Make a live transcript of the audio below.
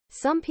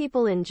Some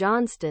people in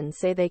Johnston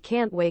say they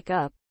can't wake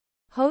up.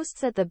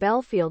 Hosts at the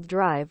Belfield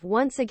Drive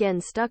once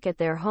again stuck at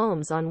their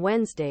homes on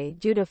Wednesday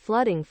due to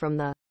flooding from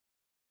the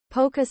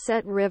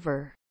Pocasset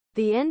River.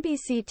 The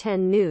NBC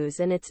 10 News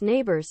and its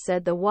neighbors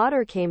said the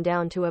water came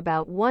down to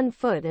about 1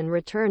 foot and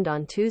returned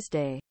on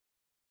Tuesday.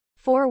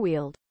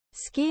 Four-wheeled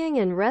skiing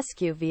and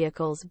rescue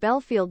vehicles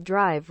Belfield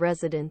Drive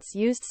residents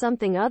used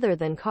something other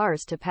than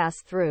cars to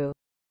pass through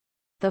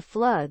the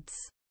floods.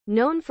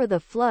 Known for the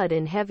flood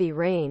in heavy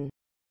rain,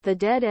 the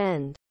dead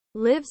end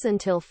lives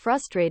until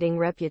frustrating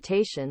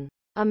reputation.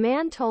 A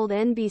man told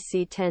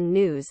NBC 10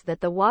 News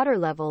that the water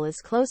level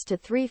is close to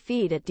 3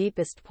 feet at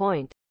deepest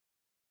point.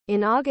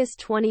 In August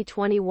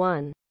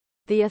 2021,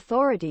 the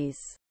authorities,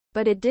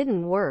 but it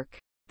didn't work.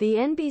 The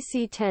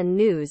NBC 10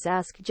 News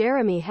asked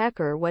Jeremy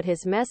Hecker what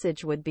his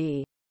message would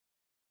be.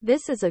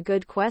 "This is a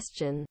good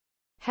question,"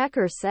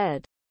 Hecker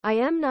said. "I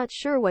am not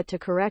sure what to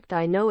correct.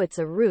 I know it's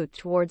a route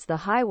towards the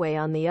highway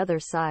on the other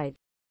side."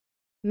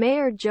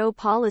 Mayor Joe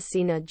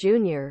Polisena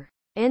Jr.,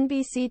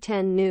 NBC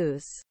 10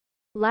 News.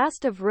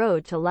 Last of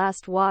road to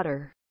last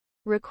water.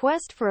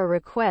 Request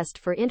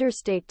for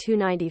Interstate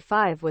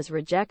 295 was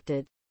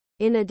rejected.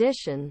 In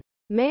addition,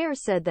 Mayor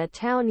said that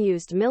town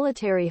used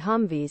military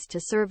Humvees to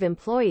serve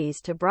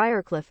employees to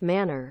Briarcliffe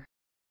Manor,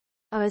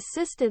 a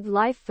assisted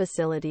life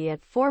facility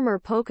at former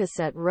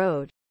Pocasset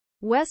Road.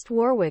 West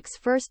Warwick's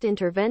first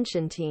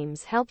intervention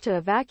teams helped to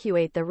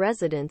evacuate the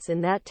residents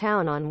in that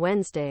town on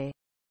Wednesday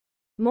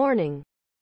morning.